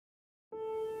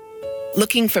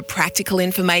Looking for practical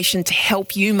information to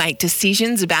help you make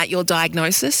decisions about your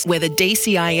diagnosis, whether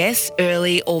DCIS,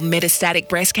 early or metastatic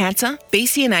breast cancer?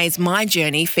 BCNA's My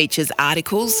Journey features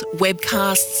articles,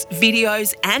 webcasts,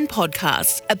 videos and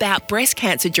podcasts about breast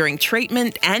cancer during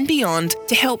treatment and beyond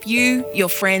to help you, your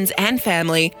friends and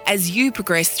family as you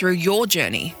progress through your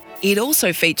journey. It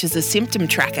also features a symptom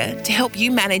tracker to help you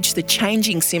manage the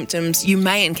changing symptoms you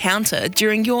may encounter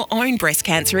during your own breast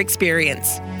cancer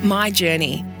experience. My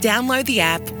Journey. Download the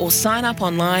app or sign up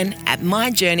online at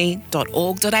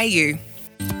myjourney.org.au.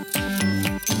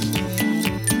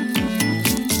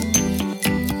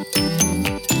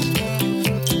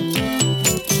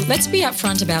 Let's be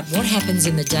upfront about what happens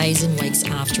in the days and weeks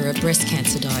after a breast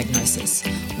cancer diagnosis.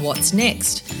 What's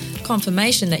next?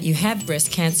 Confirmation that you have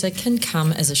breast cancer can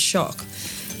come as a shock.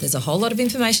 There's a whole lot of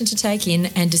information to take in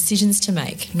and decisions to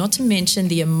make, not to mention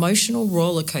the emotional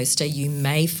roller coaster you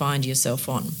may find yourself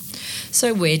on.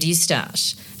 So where do you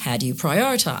start? How do you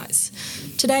prioritise?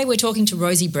 Today we're talking to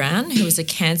Rosie Brown, who is a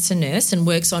cancer nurse and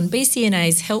works on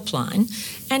BCNA's helpline,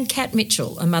 and Kat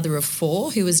Mitchell, a mother of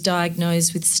 4 who was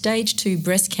diagnosed with stage 2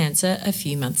 breast cancer a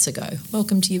few months ago.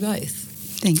 Welcome to you both.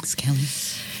 Thanks, Kelly.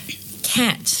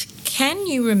 Kat, can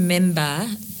you remember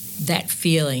that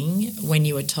feeling when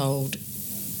you were told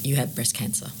you had breast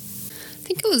cancer? I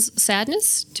think it was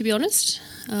sadness, to be honest.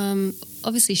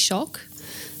 Obviously shock,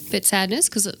 but sadness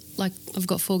because, I've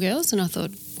got 4 girls and I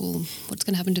thought, well, what's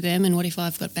going to happen to them and what if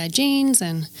I've got bad genes?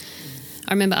 And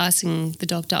I remember asking the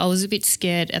doctor, I was a bit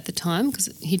scared at the time because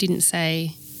he didn't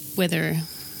say whether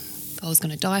I was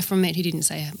going to die from it. He didn't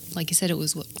say, like you said, it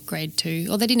was grade 2.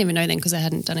 Or they didn't even know then because I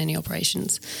hadn't done any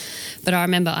operations. But I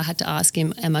remember I had to ask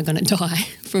him, am I going to die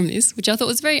from this? Which I thought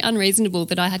was very unreasonable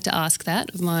that I had to ask that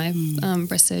of my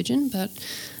breast surgeon. But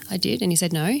I did, and he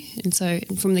said no. And so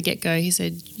from the get-go, he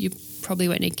said, you probably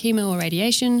won't need chemo or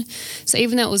radiation. So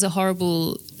even though it was a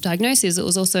horrible diagnosis, it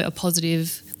was also a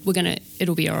positive,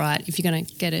 it'll be all right. If you're going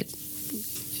to get it,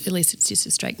 at least it's just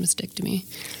a straight mastectomy,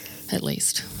 at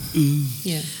least.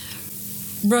 Yeah.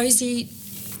 Rosie,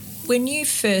 when you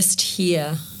first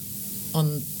hear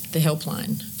on the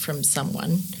helpline from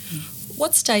someone,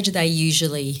 what stage are they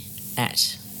usually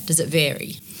at? Does it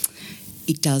vary?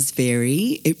 It does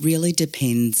vary. It really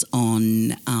depends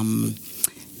on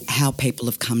how people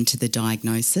have come to the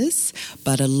diagnosis,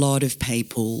 but a lot of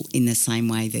people, in the same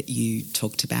way that you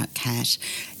talked about, Kat,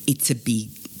 it's a big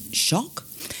shock,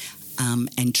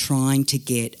 and trying to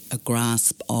get a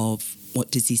grasp of what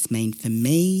does this mean for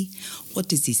me? What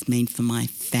does this mean for my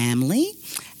family?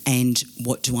 And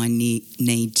what do I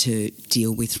need to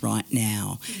deal with right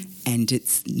now? And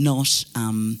it's not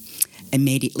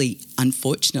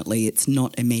unfortunately, it's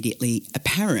not immediately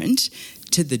apparent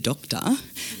to the doctor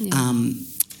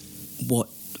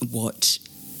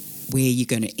where you're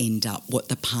going to end up, what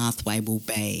the pathway will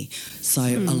be. So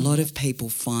a lot of people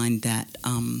find that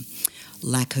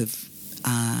lack of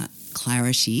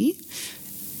clarity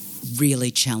really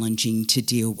challenging to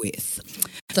deal with.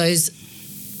 Those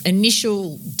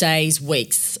initial days,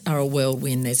 weeks are a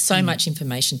whirlwind. There's so much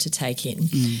information to take in.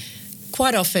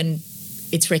 Quite often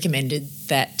it's recommended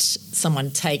that someone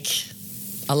take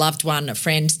a loved one, a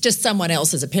friend, just someone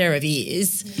else as a pair of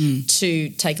ears to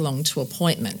take along to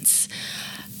appointments.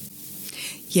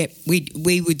 Yep,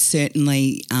 we would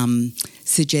certainly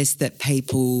suggest that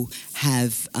people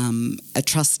have a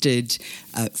trusted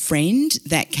friend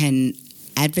that can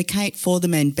advocate for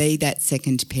them and be that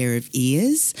second pair of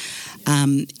ears.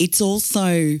 It's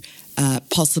also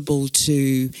possible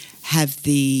to have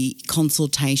the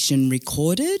consultation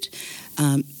recorded.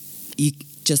 You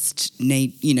just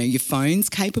need, your phone's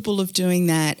capable of doing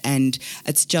that, and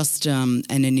it's just an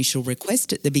initial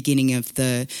request at the beginning of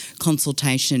the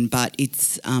consultation, but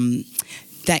it's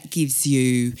that gives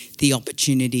you the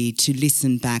opportunity to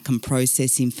listen back and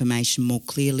process information more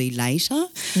clearly later.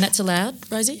 And that's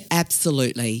allowed, Rosie?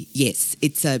 Absolutely, yes.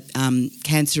 It's a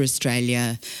Cancer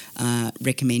Australia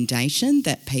recommendation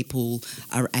that people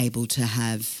are able to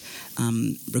have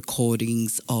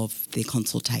recordings of their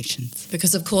consultations.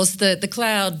 Because, of course, the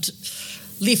cloud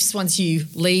lifts once you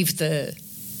leave the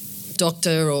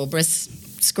doctor or breast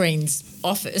screen's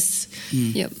office.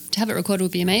 Yep, to have it recorded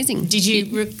would be amazing. Did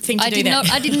you think to do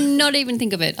that? I did not even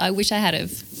think of it. I wish I had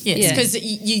have. Yes, because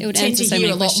you tend to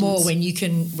hear a lot more when you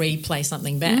can replay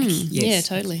something back. Yes. Yeah,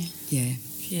 totally. Yeah.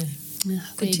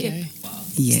 Good tip.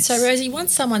 Yes. So, Rosie,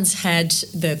 once someone's had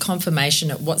the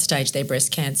confirmation at what stage their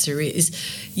breast cancer is,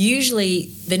 usually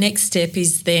the next step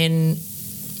is then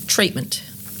treatment.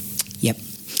 Yep.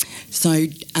 So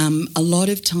a lot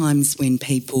of times when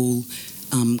people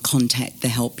contact the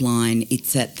helpline.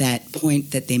 It's at that point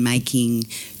that they're making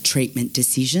treatment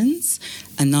decisions,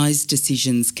 and those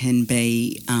decisions can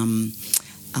be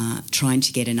trying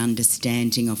to get an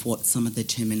understanding of what some of the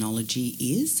terminology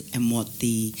is and what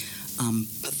the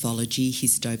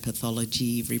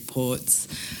histopathology reports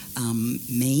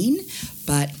mean,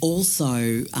 but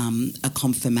also a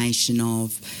confirmation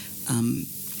of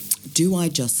do I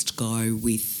just go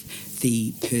with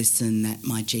the person that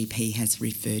my GP has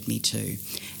referred me to?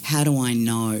 How do I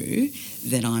know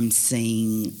that I'm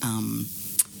seeing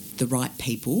the right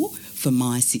people for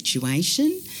my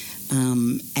situation?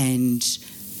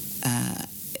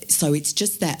 So it's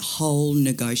just that whole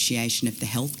negotiation of the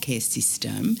healthcare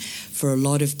system. For a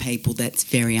lot of people, that's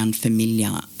very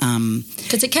unfamiliar.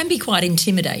 Because it can be quite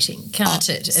intimidating, can't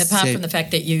it? Apart from the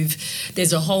fact that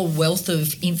there's a whole wealth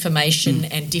of information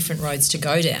and different roads to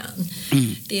go down,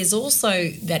 there's also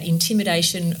that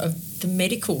intimidation of the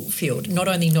medical field, not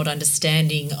only not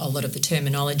understanding a lot of the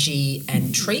terminology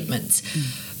and treatments,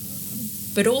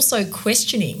 but also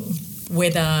questioning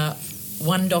whether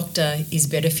one doctor is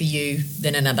better for you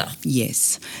than another.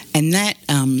 Yes, and that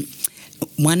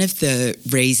one of the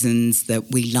reasons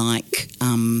that we like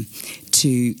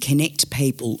to connect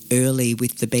people early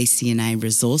with the BCNA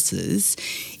resources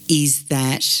is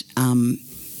that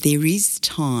there is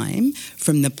time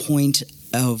from the point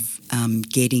of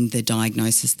getting the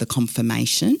diagnosis, the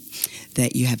confirmation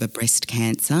that you have a breast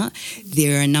cancer.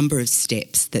 There are a number of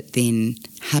steps that then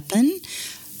happen.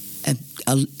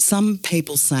 Some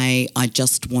people say, I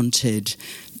just wanted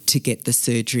to get the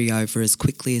surgery over as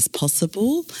quickly as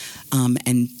possible,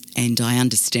 and I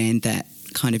understand that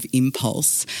kind of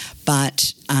impulse.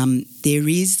 But there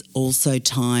is also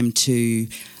time to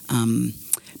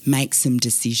make some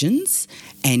decisions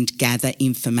and gather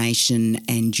information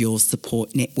and your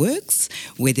support networks,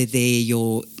 whether they're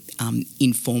your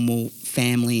informal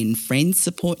family and friends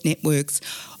support networks,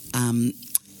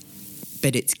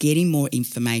 but it's getting more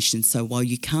information. So while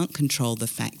you can't control the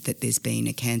fact that there's been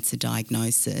a cancer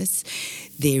diagnosis,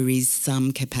 there is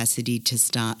some capacity to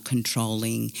start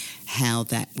controlling how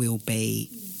that will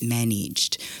be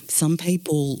managed. Some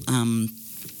people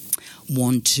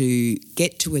want to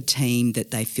get to a team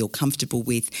that they feel comfortable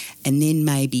with and then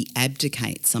maybe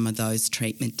abdicate some of those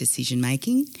treatment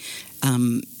decision-making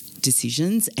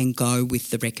decisions and go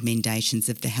with the recommendations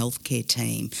of the healthcare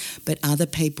team. But other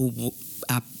people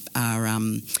are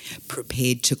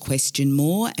prepared to question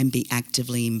more and be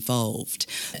actively involved.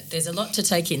 There's a lot to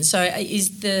take in. So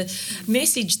is the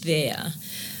message there,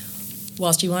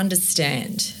 whilst you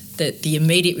understand that the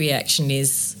immediate reaction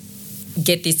is,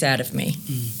 get this out of me,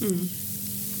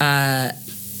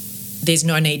 there's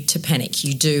no need to panic.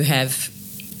 You do have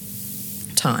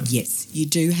time. Yes, you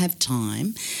do have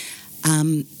time.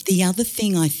 The other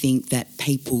thing I think that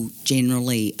people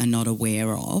generally are not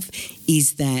aware of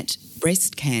is that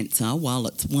breast cancer, while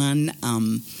it's one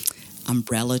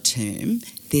umbrella term,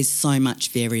 there's so much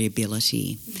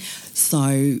variability.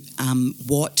 So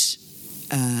what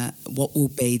will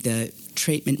be the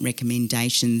treatment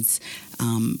recommendations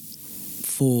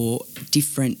for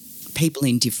different people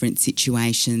in different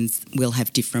situations will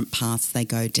have different paths they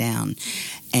go down.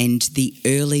 And the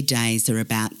early days are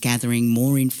about gathering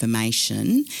more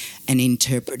information and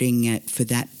interpreting it for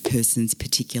that person's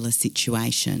particular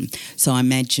situation. So I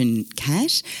imagine,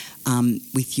 Kat,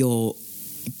 with your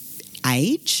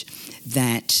age,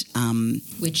 that...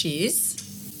 which is?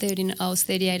 I was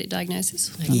 38 at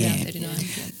diagnosis. Okay. Yeah. 39.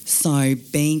 Yeah. So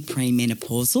being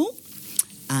premenopausal,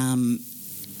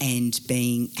 and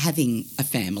having a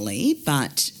family,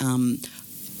 but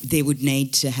there would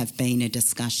need to have been a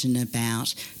discussion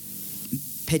about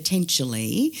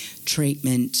potentially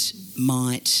treatment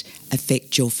might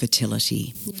affect your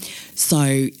fertility. Yeah.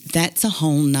 So that's a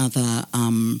whole nother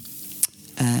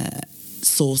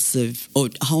source of, or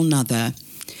a whole nother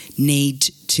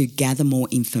need to gather more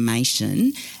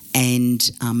information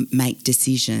and make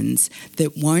decisions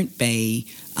that won't be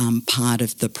part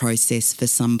of the process for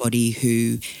somebody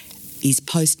who is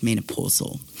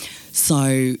postmenopausal.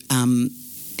 So,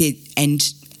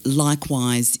 and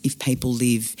likewise, if people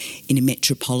live in a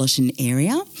metropolitan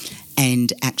area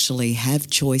and actually have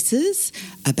choices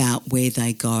about where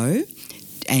they go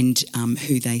and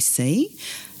who they see,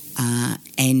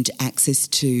 and access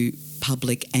to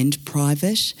public and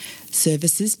private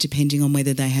services, depending on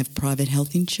whether they have private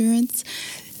health insurance,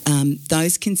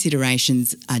 those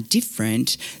considerations are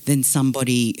different than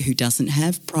somebody who doesn't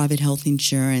have private health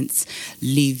insurance,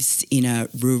 lives in a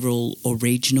rural or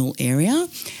regional area,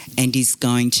 and is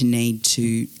going to need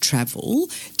to travel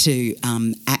to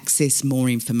access more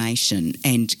information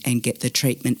and get the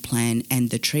treatment plan and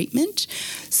the treatment.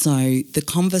 So the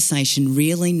conversation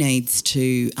really needs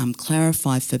to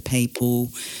clarify for people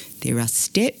there are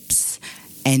steps,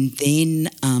 and then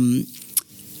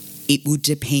it will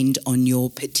depend on your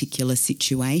particular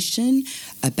situation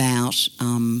about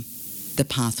the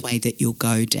pathway that you'll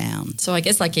go down. So I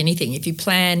guess like anything, if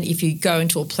you go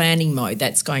into a planning mode,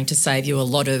 that's going to save you a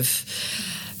lot of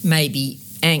maybe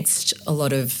angst, a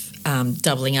lot of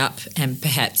doubling up, and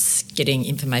perhaps getting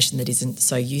information that isn't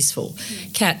so useful.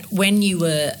 Kat, when you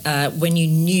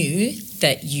knew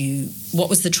what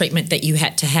was the treatment that you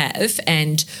had to have,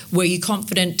 and were you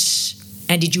confident?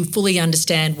 And did you fully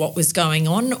understand what was going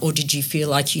on, or did you feel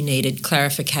like you needed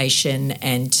clarification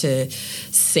and to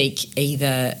seek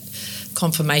either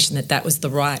confirmation that was the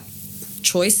right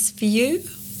choice for you?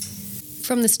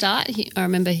 From the start, I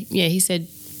remember, he said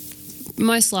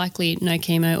most likely no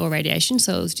chemo or radiation,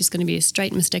 so it was just going to be a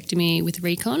straight mastectomy with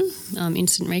recon,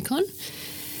 instant recon,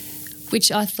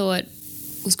 which I thought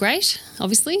was great,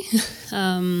 obviously.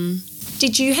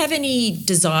 Did you have any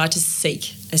desire to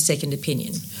seek a second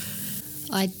opinion?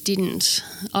 I didn't.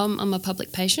 I'm a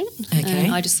public patient, okay.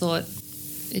 And I just thought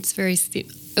it was very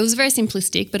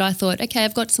simplistic, but I thought, okay,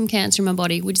 I've got some cancer in my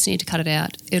body, we just need to cut it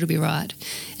out, it'll be right.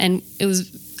 And it was,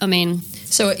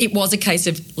 So it was a case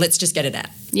of let's just get it out.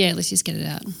 Yeah, let's just get it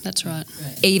out, that's right.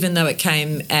 Even though it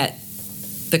came at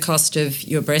the cost of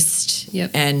your breast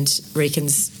and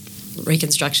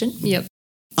reconstruction? Yep.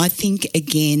 I think,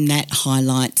 again, that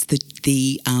highlights the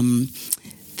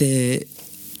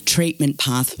treatment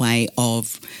pathway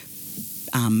of,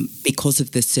 because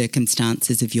of the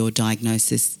circumstances of your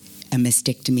diagnosis, a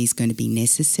mastectomy is going to be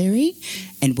necessary,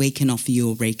 and we can offer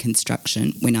you a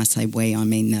reconstruction. When I say we, I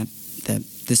mean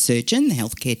the surgeon, the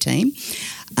healthcare team.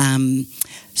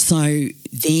 So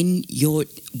then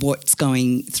what's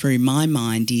going through my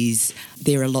mind is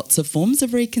there are lots of forms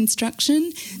of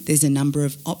reconstruction. There's a number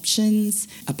of options.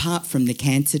 Apart from the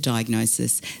cancer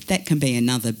diagnosis, that can be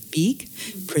another big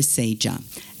procedure.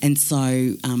 And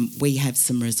so we have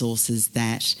some resources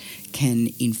that can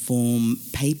inform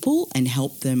people and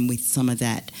help them with some of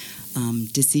that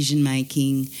decision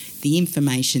making. The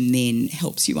information then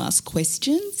helps you ask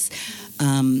questions.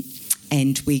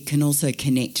 And we can also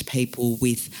connect people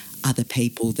with other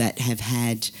people that have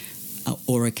had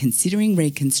or are considering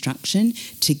reconstruction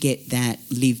to get that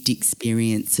lived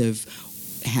experience of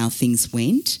how things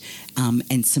went,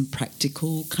 and some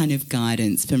practical kind of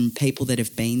guidance from people that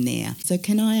have been there. So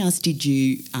can I ask, did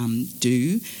you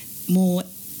do more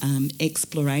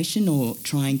exploration or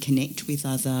try and connect with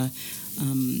other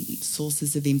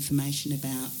sources of information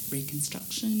about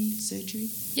reconstruction surgery?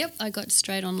 Yep, I got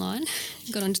straight online,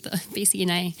 got onto the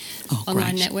BCNA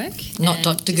online network. Not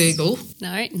Dr. Google.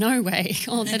 No way.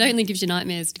 Oh, that only gives you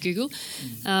nightmares to Google.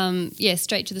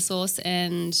 Straight to the source,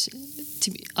 and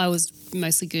I was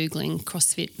mostly Googling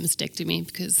CrossFit mastectomy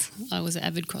because I was an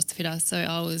avid CrossFitter, so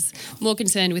I was more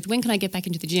concerned with when can I get back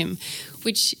into the gym,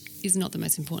 which is not the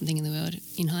most important thing in the world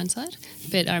in hindsight.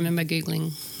 But I remember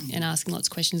Googling and asking lots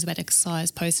of questions about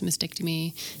exercise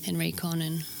post-mastectomy and recon,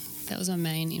 and that was my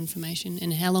main information.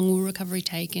 And how long will recovery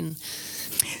take? And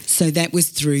so that was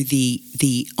through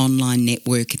the online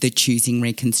network, the Choosing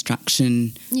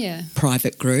Reconstruction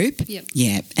private group? Yep.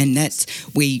 Yeah, and that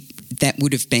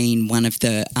would have been one of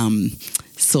the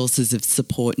sources of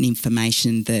support and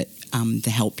information that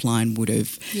the helpline would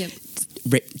have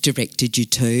directed you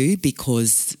to,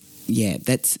 because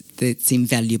that's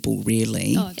invaluable,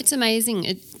 really. Oh, it's amazing.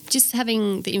 Just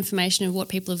having the information of what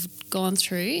people have gone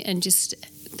through, and just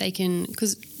they can,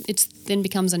 because it then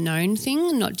becomes a known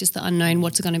thing, not just the unknown.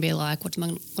 What's it going to be like? What am I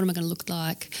going to look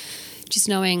like? Just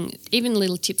knowing even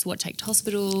little tips, what to take to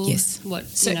hospital. Yes.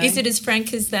 Is it as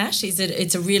frank as that?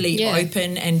 It's a really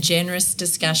open and generous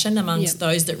discussion amongst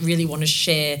those that really want to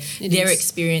share their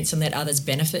experience and let others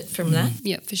benefit from that?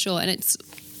 Yeah, for sure. And it's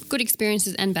good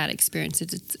experiences and bad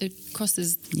experiences. It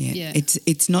crosses. Yeah.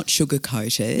 It's not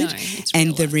sugar-coated. No, it's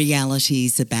and the life.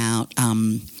 realities about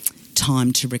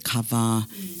time to recover,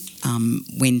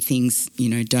 when things,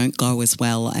 don't go as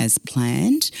well as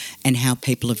planned, and how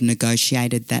people have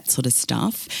negotiated that sort of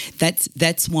stuff.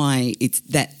 That's why it's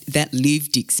that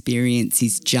lived experience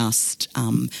is just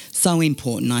so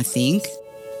important, I think.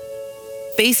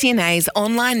 BCNA's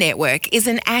online network is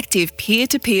an active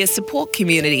peer-to-peer support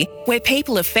community where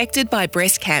people affected by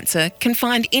breast cancer can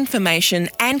find information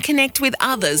and connect with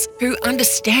others who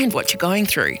understand what you're going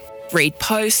through. read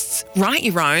posts, write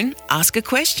your own, ask a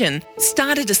question,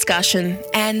 start a discussion,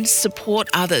 and support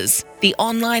others. The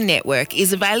online network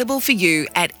is available for you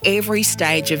at every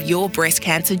stage of your breast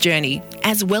cancer journey,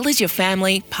 as well as your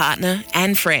family, partner,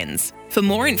 and friends. For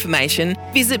more information,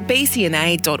 visit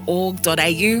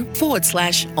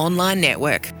bcna.org.au/online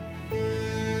network.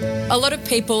 A lot of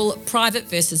people, private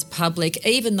versus public,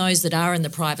 even those that are in the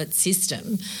private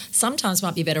system, sometimes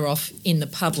might be better off in the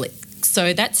public.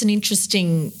 So that's an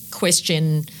interesting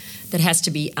question that has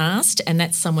to be asked, and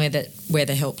that's somewhere where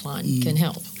the helpline can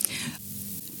help.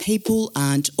 People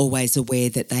aren't always aware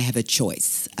that they have a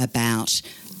choice about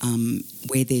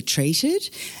where they're treated,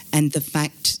 and the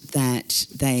fact that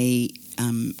they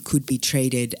could be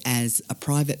treated as a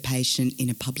private patient in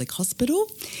a public hospital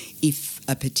if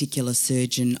a particular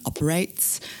surgeon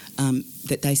operates,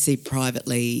 that they see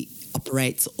privately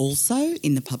operates also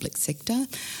in the public sector,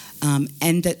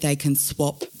 and that they can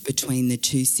swap between the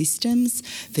two systems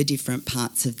for different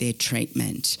parts of their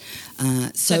treatment.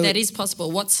 So that is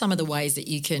possible. What's some of the ways that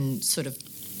you can sort of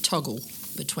toggle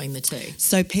between the two?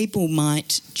 So people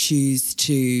might choose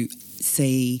to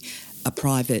see a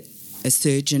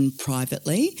surgeon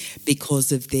privately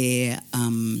because of their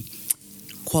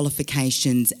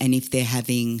qualifications and if they're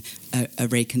having a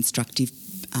reconstructive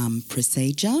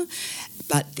procedure,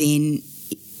 but then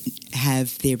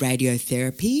have their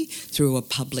radiotherapy through a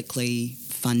publicly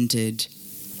funded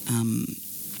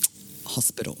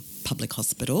public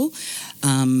hospital,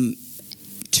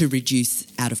 to reduce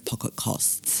out-of-pocket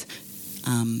costs.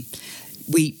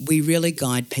 We really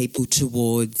guide people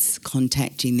towards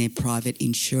contacting their private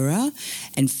insurer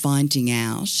and finding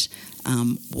out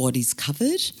what is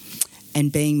covered,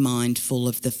 and being mindful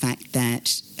of the fact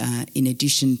that in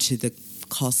addition to the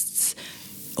costs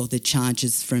or the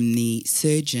charges from the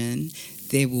surgeon,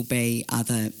 there will be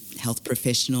other health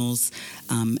professionals,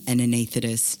 an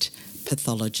anaesthetist,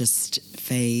 pathologist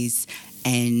fees,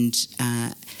 and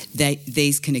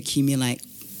these can accumulate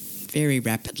very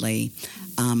rapidly.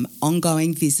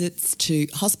 Ongoing visits to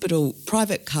hospital,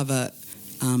 private cover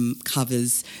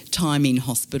covers time in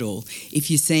hospital. If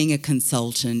you're seeing a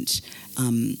consultant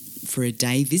for a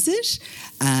day visit,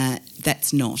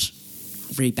 that's not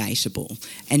rebatable,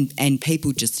 and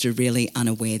people just are really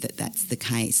unaware that that's the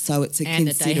case. So it's a and consideration,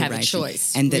 that they have a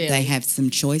choice, and that they have some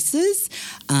choices.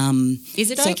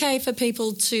 Is it okay for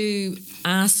people to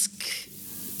ask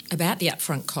about the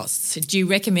upfront costs? Do you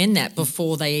recommend that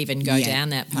before they even go down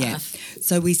that path? Yeah.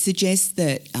 So we suggest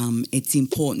that it's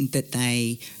important that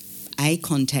they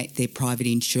contact their private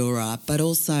insurer, but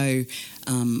also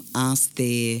ask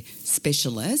their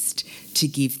specialist to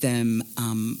give them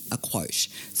a quote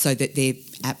so that they're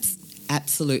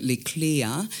absolutely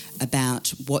clear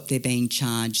about what they're being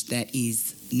charged that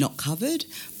is not covered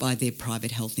by their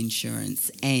private health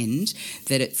insurance, and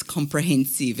that it's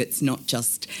comprehensive. It's not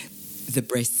just the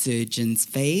breast surgeon's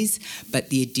fees, but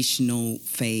the additional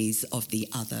fees of the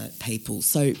other people.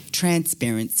 So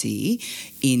transparency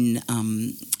in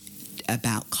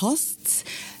about costs,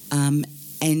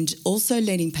 and also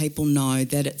letting people know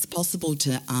that it's possible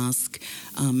to ask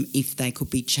if they could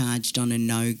be charged on a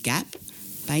no-gap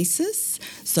basis,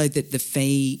 so that the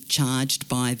fee charged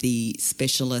by the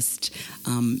specialist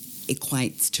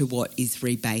equates to what is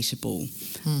rebatable.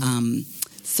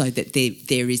 So that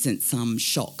there isn't some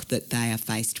shock that they are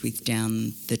faced with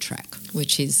down the track.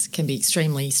 Which can be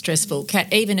extremely stressful.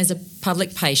 Kat, even as a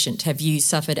public patient, have you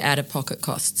suffered out-of-pocket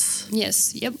costs?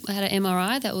 Yes, yep. I had an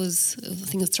MRI that was, I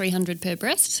think it was $300 per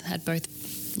breast, had both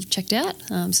checked out.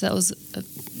 So that was a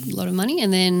lot of money.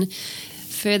 And then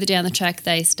further down the track,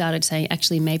 they started saying,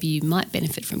 actually, maybe you might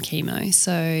benefit from chemo.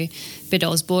 So, but I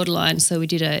was borderline, so we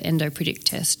did an EndoPredict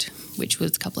test, which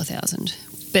was a couple of $1,000.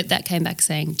 But that came back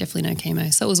saying definitely no chemo,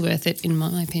 so it was worth it in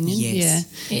my opinion. Yes.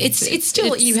 Yeah, it's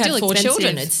still you have 4 expensive.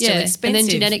 children. It's still expensive. And then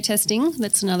genetic testing,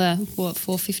 that's another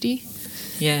 $450.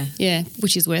 Yeah,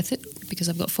 which is worth it because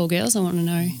I've got 4 girls. I want to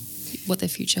know what their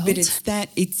future holds. But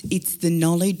it's the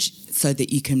knowledge so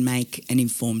that you can make an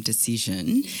informed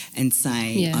decision and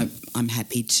say I'm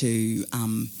happy to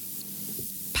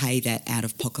pay that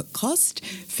out-of-pocket cost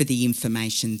for the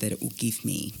information that it will give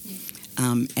me.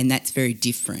 And that's very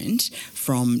different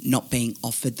from not being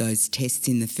offered those tests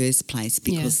in the first place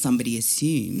because somebody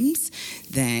assumes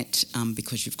that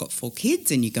because you've got 4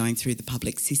 kids and you're going through the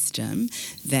public system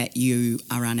that you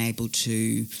are unable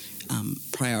to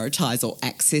prioritise or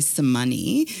access some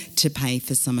money to pay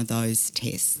for some of those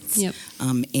tests. Yep.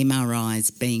 MRIs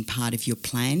being part of your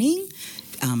planning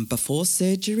before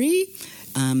surgery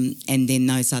and then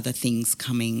those other things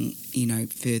coming,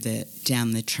 further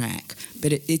down the track.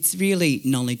 But it's really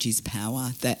knowledge is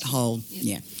power, that whole,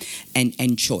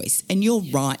 and choice. And you're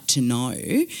right to know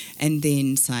and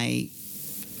then say,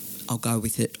 I'll go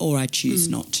with it, or I choose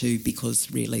not to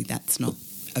because really that's not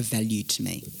of value to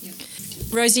me. Yep.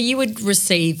 Rosie, you would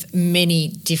receive many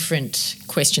different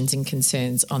questions and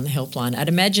concerns on the helpline. I'd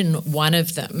imagine one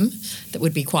of them that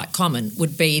would be quite common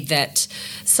would be that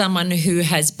someone who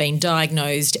has been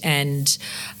diagnosed and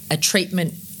a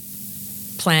treatment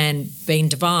plan being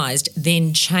devised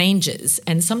then changes,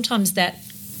 and sometimes that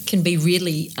can be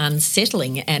really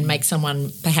unsettling and make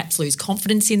someone perhaps lose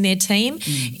confidence in their team.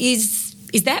 Is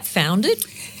that founded?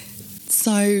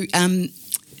 So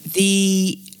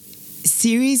there's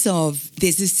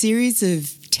a series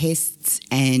of tests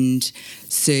and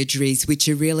surgeries which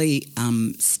are really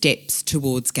steps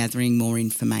towards gathering more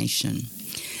information.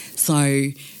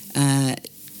 So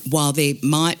while there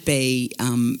might be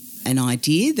an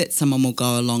idea that someone will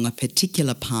go along a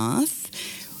particular path,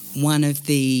 one of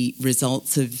the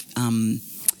results of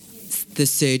the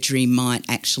surgery might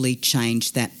actually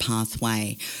change that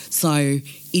pathway. So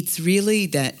it's really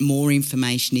that more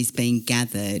information is being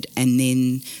gathered and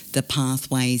then the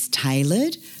pathway is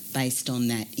tailored based on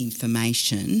that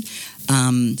information.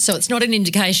 So it's not an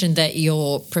indication that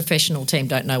your professional team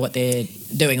don't know what they're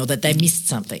doing or that they missed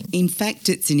something? In fact,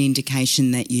 it's an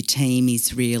indication that your team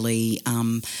is really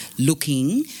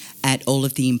looking at all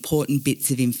of the important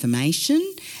bits of information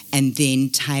and then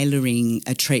tailoring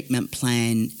a treatment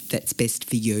plan that's best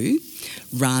for you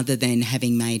rather than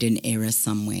having made an error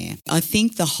somewhere. I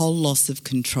think the whole loss of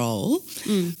control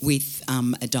with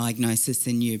a diagnosis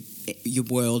and your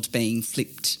world being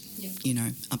flipped,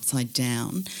 upside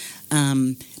down,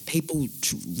 people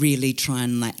really try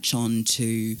and latch on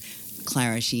to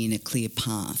clarity and a clear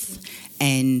path.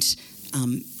 And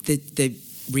the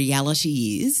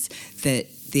reality is that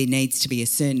there needs to be a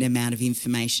certain amount of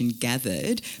information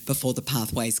gathered before the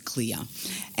pathway's clear.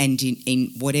 And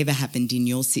in whatever happened in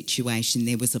your situation,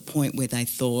 there was a point where they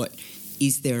thought,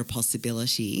 is there a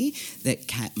possibility that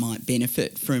Kat might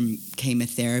benefit from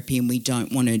chemotherapy? And we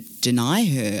don't want to deny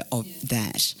her of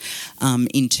that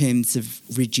in terms of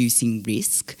reducing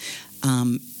risk.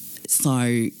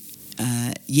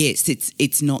 Yes,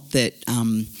 it's not that...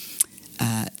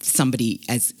 somebody,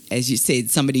 as you said,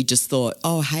 somebody just thought,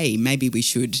 oh, hey, maybe we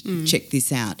should check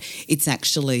this out. It's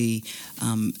actually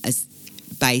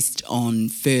based on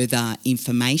further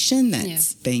information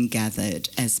that's being gathered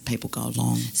as people go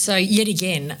along. So yet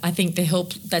again, I think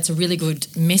that's a really good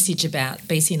message about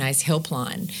BCNA's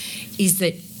helpline, is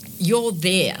that you're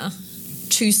there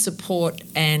to support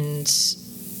and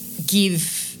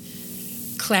give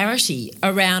clarity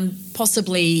around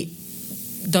possibly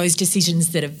those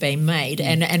decisions that have been made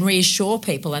and reassure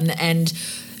people and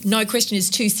no question is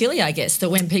too silly, I guess, that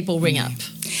when people ring up.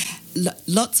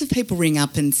 Lots of people ring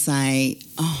up and say,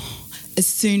 oh, as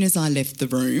soon as I left the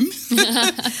room,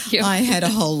 I had a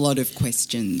whole lot of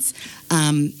questions.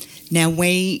 Now,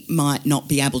 we might not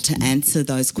be able to answer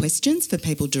those questions for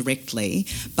people directly,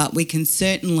 but we can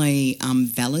certainly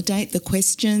validate the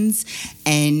questions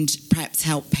and perhaps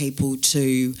help people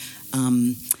to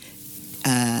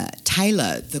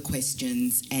tailor the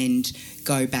questions and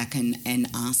go back and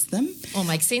ask them. Or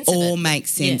make sense of it. Or make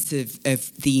sense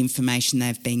of the information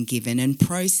they've been given. And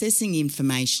processing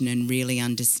information and really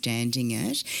understanding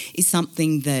it is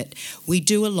something that we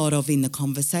do a lot of in the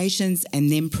conversations and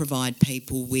then provide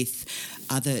people with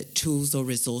other tools or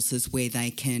resources where they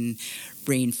can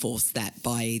reinforce that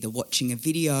by either watching a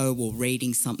video or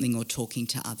reading something or talking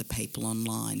to other people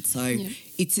online. So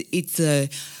it's a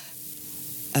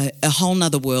whole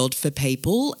nother world for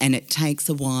people, and it takes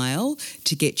a while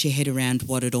to get your head around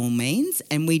what it all means.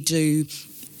 And we do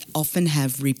often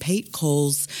have repeat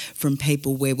calls from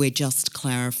people where we're just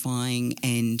clarifying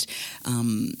and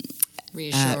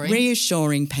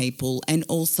reassuring people and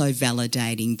also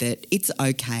validating that it's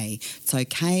okay. It's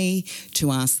okay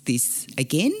to ask this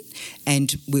again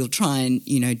and we'll try and,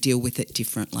 deal with it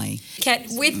differently. Kat,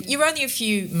 you're only a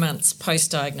few months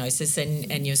post-diagnosis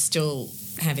and you're still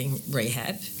having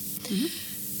rehab.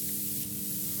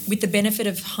 With the benefit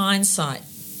of hindsight,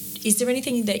 is there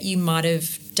anything that you might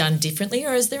have done differently,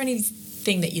 or is there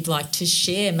anything that you'd like to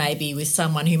share maybe with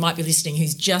someone who might be listening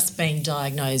who's just been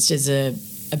diagnosed as a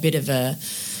bit of a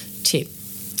tip?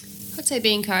 I'd say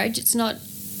be encouraged.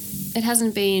 It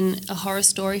hasn't been a horror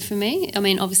story for me. I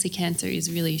mean, obviously cancer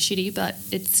is really shitty, but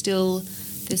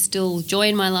there's still joy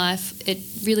in my life. It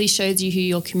really shows you who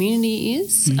your community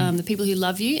is, the people who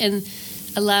love you, and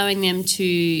allowing them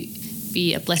to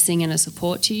be a blessing and a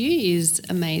support to you is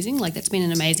amazing. Like, that's been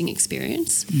an amazing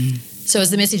experience. So is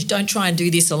the message, don't try and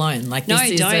do this alone? Like No,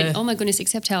 this don't. Oh my goodness,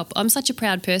 accept help. I'm such a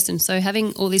proud person. So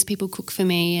having all these people cook for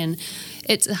me, and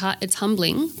it's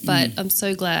humbling, but I'm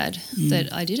so glad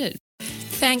that I did it.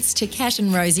 Thanks to Kat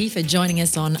and Rosie for joining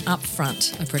us on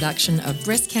Upfront, a production of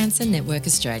Breast Cancer Network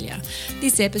Australia.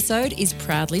 This episode is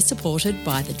proudly supported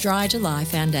by the Dry July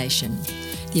Foundation.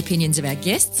 The opinions of our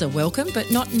guests are welcome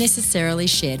but not necessarily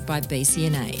shared by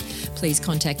BCNA. Please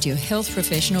contact your health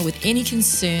professional with any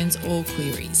concerns or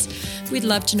queries. We'd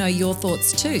love to know your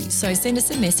thoughts too, so send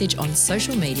us a message on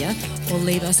social media or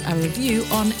leave us a review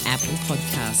on Apple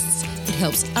Podcasts. It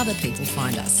helps other people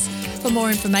find us. For more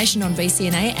information on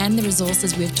BCNA and the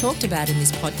resources we've talked about in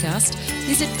this podcast,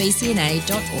 visit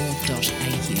bcna.org.au.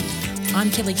 I'm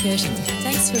Kelly Curtin.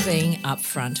 Thanks for being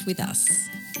upfront with us.